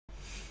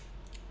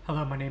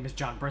Hello, my name is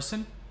John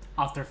Worsen,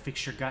 author of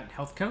Fix Your Gut and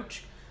Health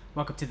Coach.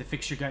 Welcome to the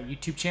Fix Your Gut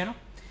YouTube channel.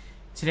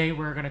 Today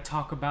we're going to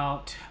talk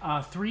about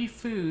 3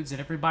 foods that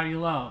everybody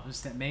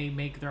loves that may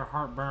make their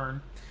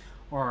heartburn,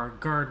 or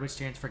GERD, which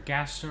stands for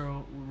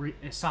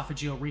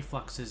gastroesophageal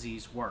reflux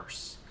disease,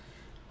 worse.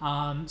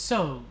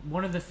 So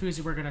one of the foods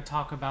that we're going to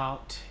talk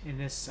about in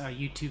this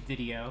YouTube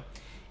video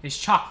is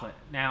chocolate.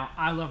 Now,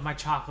 I love my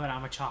chocolate.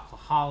 I'm a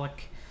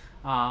chocoholic.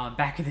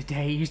 Back in the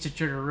day, it used to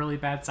trigger really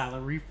bad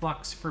silent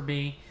reflux for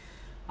me.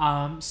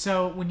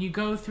 So when you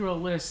go through a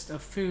list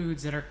of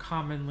foods that are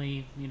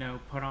commonly,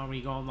 put on when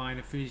you go online,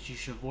 of foods you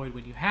should avoid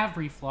when you have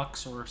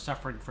reflux or are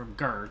suffering from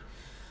GERD,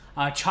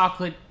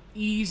 chocolate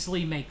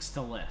easily makes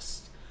the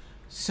list.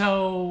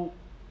 So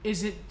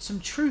is it some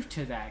truth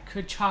to that?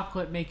 Could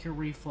chocolate make your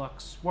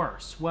reflux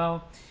worse?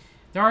 Well,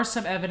 there are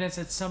some evidence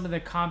that some of the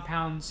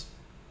compounds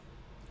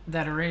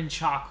that are in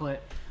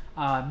chocolate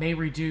may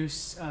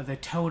reduce the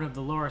tone of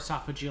the lower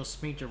esophageal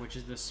sphincter, which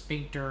is the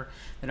sphincter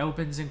that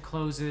opens and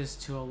closes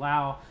to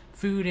allow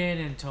food in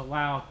and to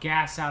allow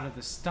gas out of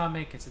the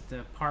stomach. It's at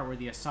the part where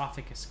the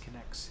esophagus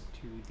connects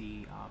to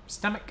the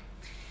stomach.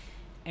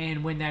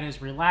 And when that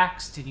is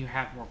relaxed and you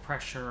have more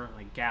pressure,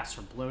 like gas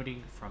or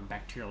bloating from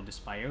bacterial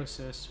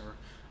dysbiosis or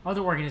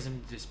other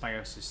organism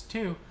dysbiosis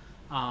too,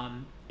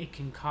 it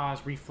can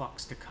cause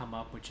reflux to come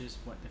up, which is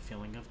what the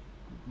feeling of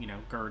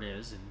GERD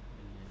is.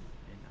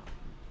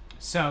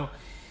 So,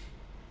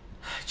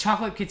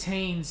 chocolate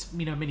contains,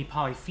 many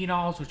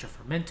polyphenols, which are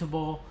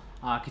fermentable,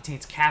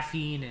 contains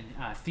caffeine and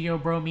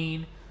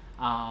theobromine,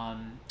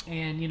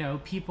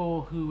 and,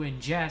 people who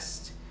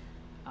ingest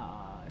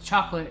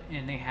chocolate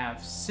and they have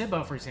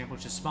SIBO, for example,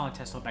 which is small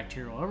intestinal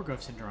bacterial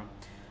overgrowth syndrome,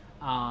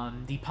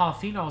 the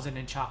polyphenols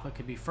in chocolate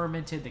could be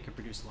fermented. They can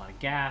produce a lot of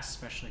gas,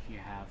 especially if you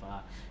have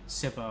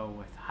SIBO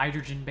with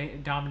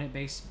hydrogen-dominant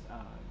based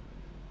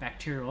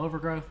bacterial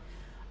overgrowth.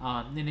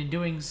 And in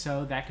doing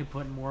so, that could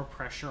put more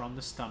pressure on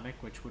the stomach,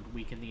 which would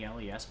weaken the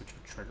LES, which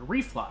would trigger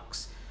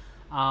reflux.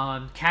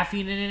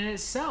 Caffeine in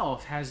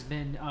itself has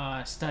been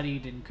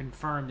studied and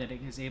confirmed that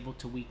it is able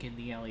to weaken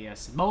the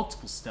LES in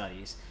multiple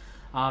studies,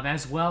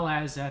 as well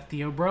as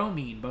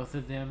theobromine. Both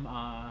of them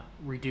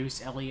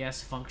reduce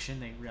LES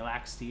function. They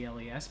relax the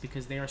LES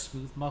because they are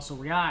smooth muscle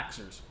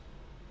relaxers.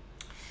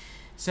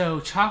 So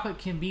chocolate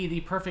can be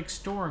the perfect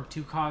storm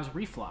to cause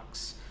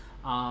reflux.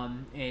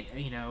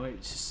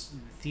 It's just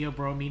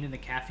theobromine and the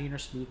caffeine are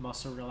smooth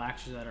muscle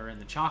relaxers that are in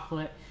the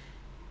chocolate.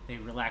 They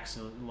relax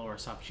the lower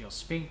esophageal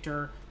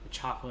sphincter. The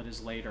chocolate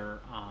is later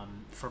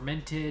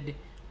fermented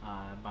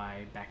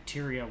by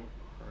bacteria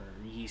or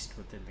yeast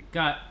within the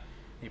gut.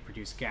 They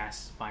produce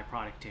gas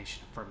byproduct of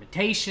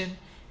fermentation,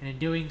 and in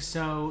doing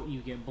so,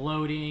 you get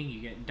bloating,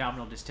 you get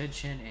abdominal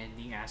distension, and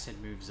the acid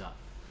moves up.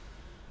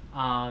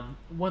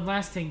 One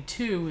last thing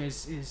too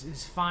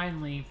is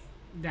finally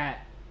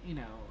that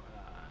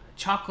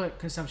chocolate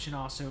consumption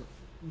also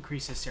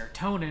increases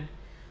serotonin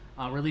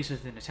released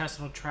within the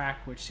intestinal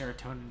tract, which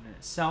serotonin in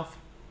itself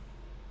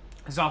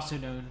is also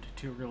known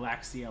to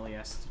relax the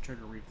LES to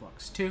trigger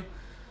reflux too.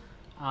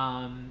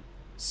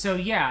 So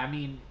yeah,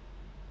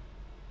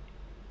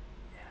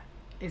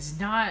 it's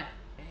not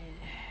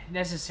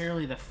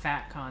necessarily the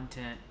fat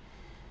content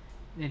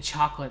in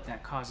chocolate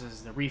that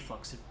causes the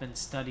reflux. There have been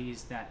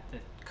studies that the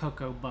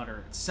cocoa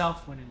butter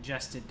itself, when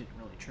ingested, didn't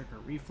really trigger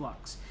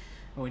reflux.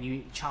 But when you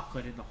eat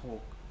chocolate in the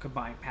whole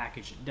combined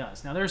package, it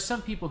does. Now, there are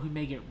some people who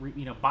may get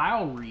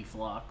bile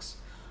reflux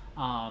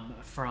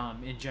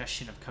from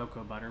ingestion of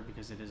cocoa butter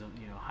because it is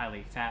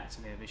highly fat,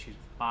 so they have issues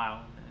with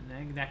bile,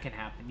 and that can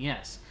happen,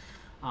 yes.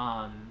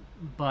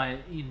 But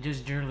it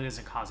just generally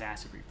doesn't cause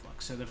acid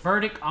reflux. So the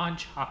verdict on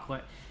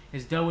chocolate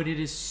is, though it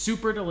is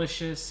super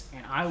delicious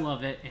and I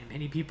love it and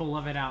many people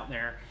love it out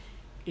there,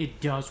 it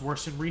does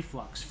worsen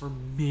reflux for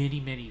many,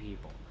 many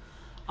people.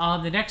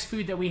 The next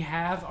food that we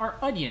have are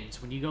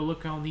onions. When you go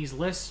look on these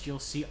lists, you'll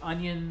see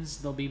onions.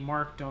 They'll be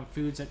marked on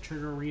foods that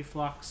trigger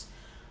reflux.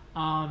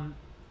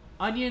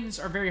 Onions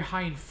are very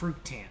high in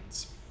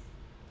fructans,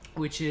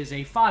 which is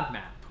a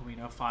FODMAP. We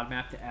know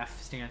FODMAP, the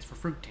F stands for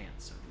fructans,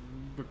 so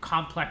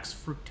complex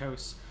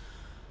fructose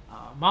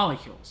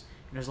molecules.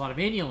 And there's a lot of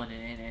inulin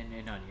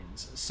in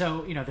onions.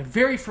 So, they're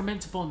very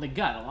fermentable in the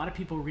gut. A lot of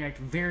people react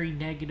very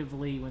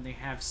negatively when they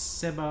have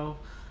SIBO.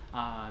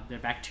 The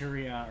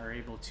bacteria are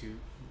able to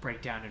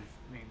break down and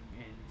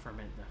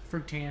ferment the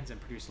fructans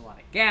and produce a lot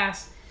of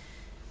gas.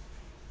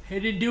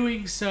 And in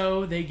doing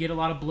so, they get a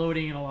lot of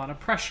bloating and a lot of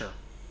pressure.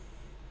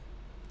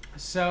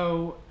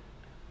 So,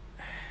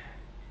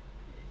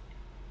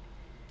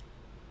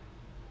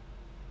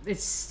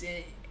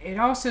 it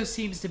also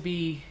seems to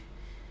be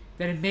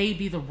that it may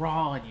be the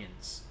raw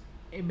onions.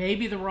 It may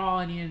be the raw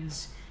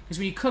onions, because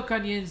when you cook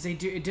onions,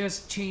 it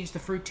does change the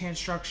fructan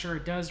structure.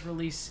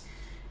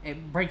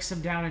 It breaks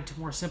them down into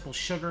more simple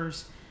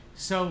sugars.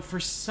 So for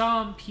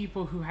some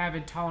people who have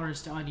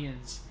intolerance to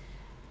onions,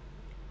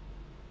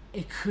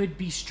 it could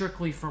be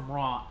strictly from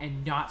raw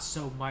and not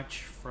so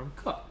much from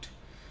cooked.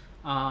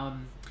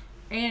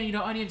 And,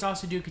 onions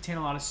also do contain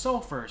a lot of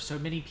sulfur, so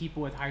many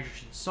people with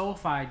hydrogen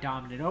sulfide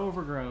dominant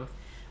overgrowth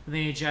when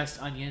they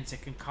ingest onions,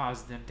 it can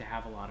cause them to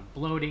have a lot of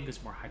bloating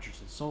because more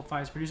hydrogen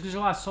sulfide is produced, because there's a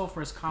lot of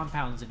sulfurous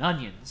compounds in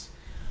onions.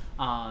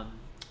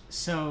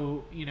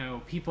 So,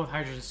 people with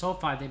hydrogen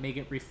sulfide, they may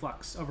get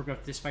reflux, overgrowth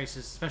of the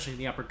spices, especially in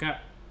the upper gut,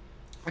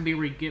 and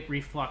may get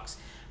reflux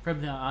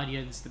from the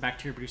onions, the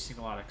bacteria producing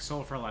a lot of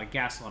sulfur, a lot of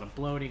gas, a lot of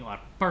bloating, a lot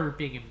of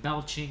burping and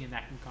belching, and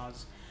that can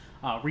cause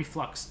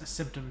reflux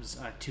symptoms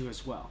too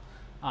as well.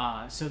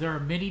 So there are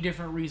many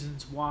different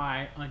reasons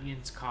why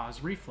onions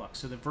cause reflux.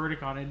 So the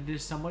verdict on it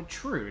is somewhat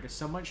true. It is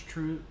somewhat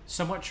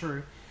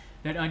true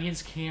that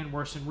onions can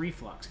worsen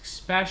reflux,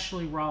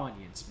 especially raw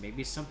onions.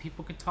 Maybe some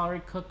people can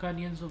tolerate cooked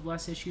onions with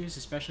less issues,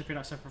 especially if you're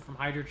not suffering from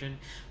hydrogen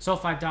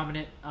sulfide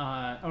dominant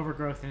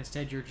overgrowth, and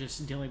instead you're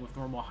just dealing with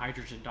normal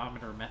hydrogen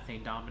dominant or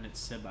methane dominant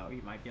SIBO.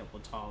 You might be able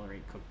to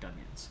tolerate cooked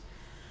onions.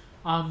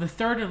 The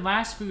third and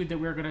last food that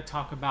we're going to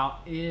talk about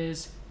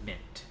is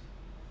mint.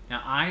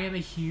 Now, I am a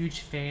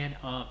huge fan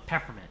of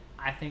peppermint.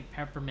 I think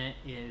peppermint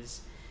is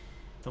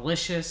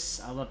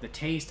delicious. I love the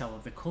taste. I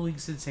love the cooling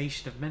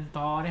sensation of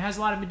menthol. And it has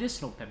a lot of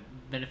medicinal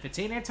benefits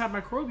and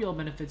antimicrobial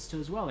benefits too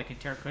as well, like in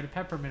terracotta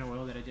peppermint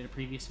oil that I did a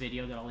previous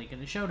video that I'll link in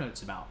the show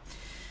notes about.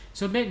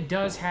 So mint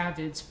does have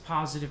its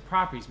positive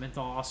properties.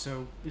 Menthol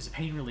also is a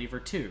pain reliever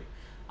too.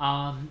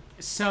 But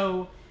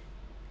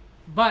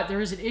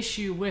there is an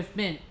issue with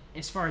mint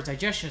as far as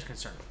digestion is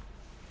concerned.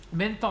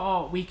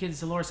 Menthol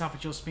weakens the lower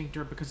esophageal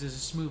sphincter because it's a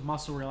smooth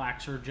muscle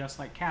relaxer, just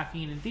like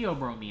caffeine and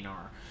theobromine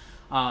are.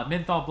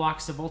 Menthol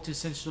blocks the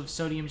voltage-sensitive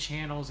sodium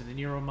channels in the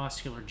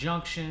neuromuscular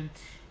junction,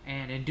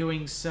 and in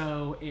doing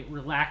so, it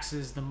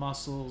relaxes the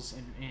muscles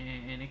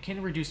and it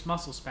can reduce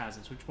muscle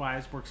spasms, which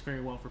works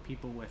very well for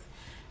people with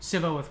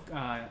SIBO,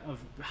 of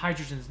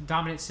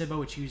hydrogen-dominant SIBO,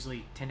 which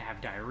usually tend to have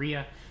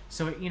diarrhea.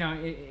 So,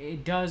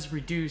 it does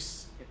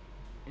reduce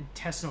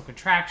intestinal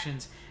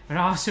contractions, but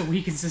also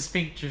weakens the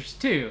sphincters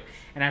too,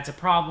 and that's a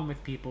problem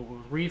with people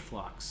with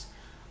reflux.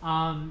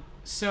 Though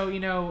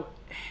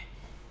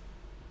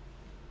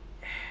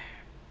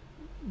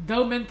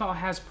menthol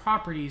has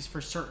properties for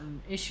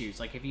certain issues,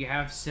 like if you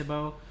have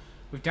SIBO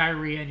with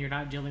diarrhea and you're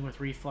not dealing with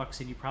reflux,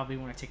 and you probably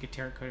want to take a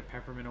terracotta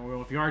peppermint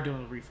oil. If you are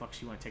dealing with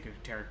reflux, you want to take a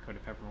terracotta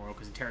peppermint oil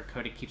because the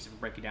terracotta keeps it from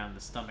breaking down in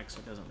the stomach, so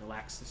it doesn't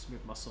relax the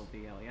smooth muscle of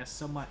the LES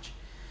so much.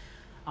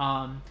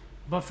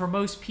 But for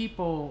most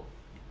people,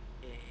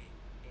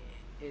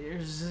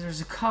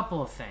 there's a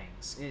couple of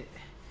things.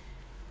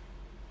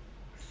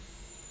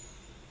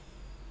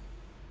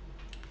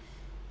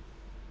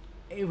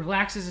 It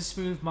relaxes a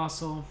smooth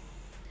muscle.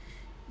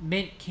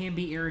 Mint can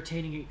be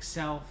irritating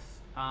itself,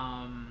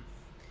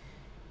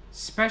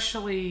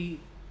 especially,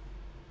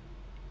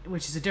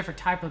 which is a different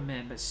type of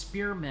mint, but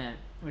spearmint,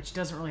 which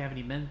doesn't really have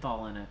any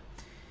menthol in it,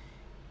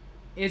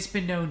 it's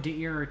been known to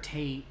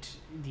irritate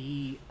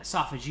the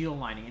esophageal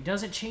lining. It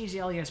doesn't change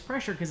the LES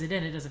pressure because it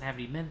doesn't have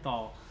any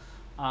menthol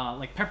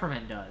like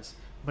peppermint does,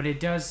 but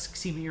it does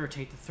seem to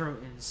irritate the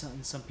throat in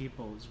some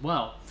people as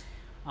well.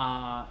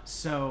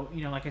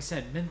 Like I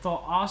said,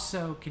 menthol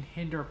also can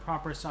hinder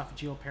proper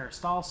esophageal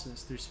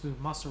peristalsis through smooth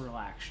muscle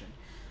relaxation.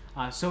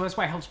 So that's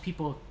why it helps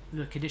people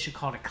with a condition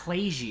called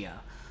achalasia,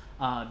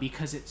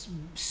 because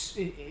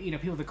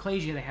people with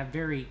achalasia, they have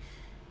very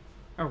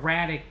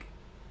erratic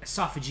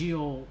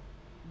esophageal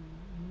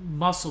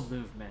muscle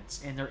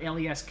movements, and their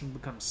LES can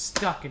become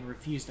stuck and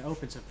refuse to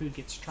open, so food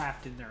gets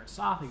trapped in their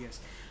esophagus,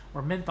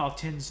 where menthol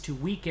tends to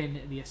weaken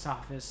the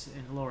esophagus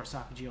and the lower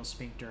esophageal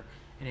sphincter.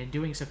 And in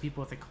doing so,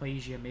 people with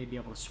achalasia may be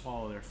able to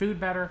swallow their food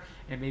better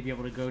and may be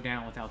able to go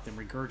down without them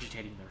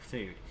regurgitating their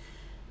food.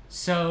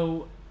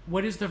 So,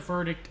 what is the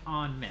verdict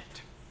on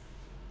mint?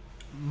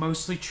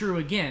 Mostly true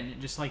again,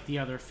 just like the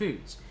other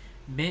foods.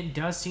 Mint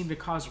does seem to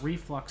cause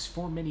reflux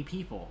for many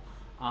people,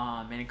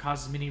 and it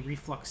causes many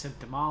reflux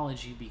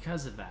symptomology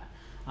because of that.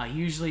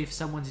 Usually, if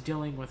someone's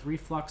dealing with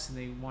reflux and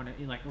they want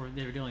to, or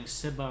they're dealing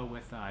SIBO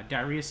with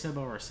diarrhea SIBO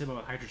or SIBO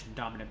with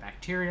hydrogen-dominant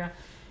bacteria,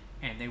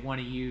 and they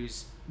want to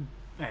use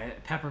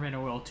peppermint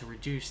oil to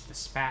reduce the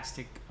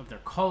spastic of their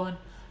colon, I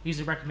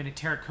usually recommend a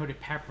terracotta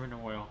peppermint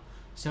oil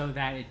so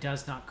that it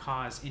does not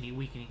cause any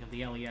weakening of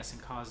the LES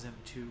and cause them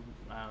to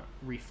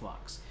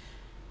reflux.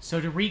 So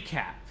to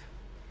recap,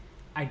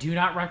 I do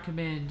not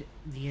recommend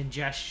the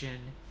ingestion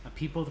of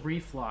people with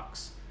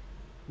reflux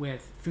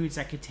with foods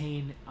that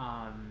contain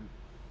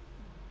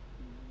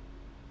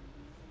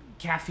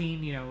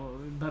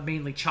caffeine, but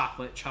mainly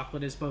chocolate.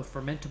 Chocolate is both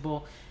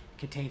fermentable, it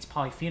contains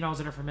polyphenols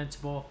that are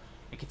fermentable,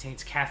 it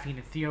contains caffeine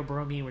and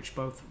theobromine, which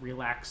both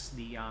relax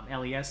the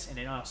LES, and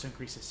it also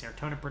increases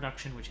serotonin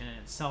production, which in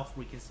itself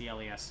weakens the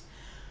LES.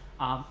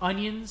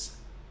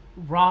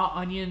 Raw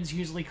onions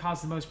usually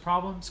cause the most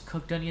problems.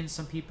 Cooked onions,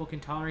 some people can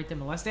tolerate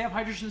them unless they have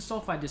hydrogen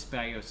sulfide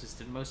dysbiosis.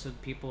 And most of the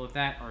people with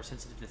that are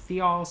sensitive to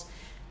thiols,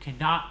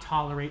 cannot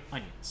tolerate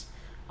onions.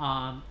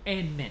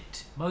 And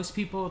mint. Most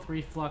people with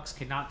reflux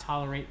cannot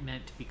tolerate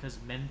mint because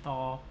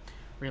menthol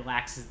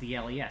relaxes the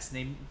LES.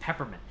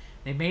 Peppermint.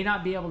 They may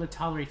not be able to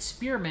tolerate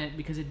spearmint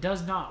because it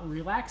does not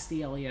relax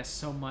the LES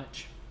so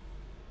much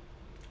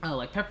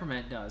like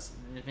peppermint does,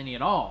 if any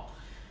at all.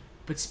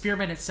 But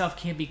spearmint itself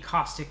can be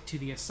caustic to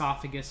the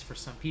esophagus for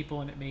some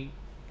people, and it may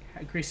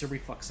increase their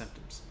reflux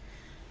symptoms.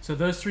 So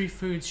those 3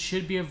 foods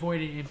should be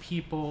avoided in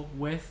people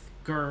with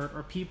GERD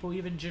or people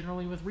even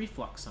generally with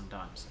reflux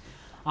sometimes.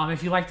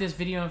 If you like this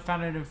video and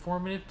found it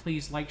informative,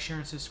 please like, share,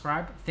 and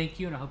subscribe. Thank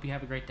you, and I hope you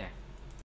have a great day.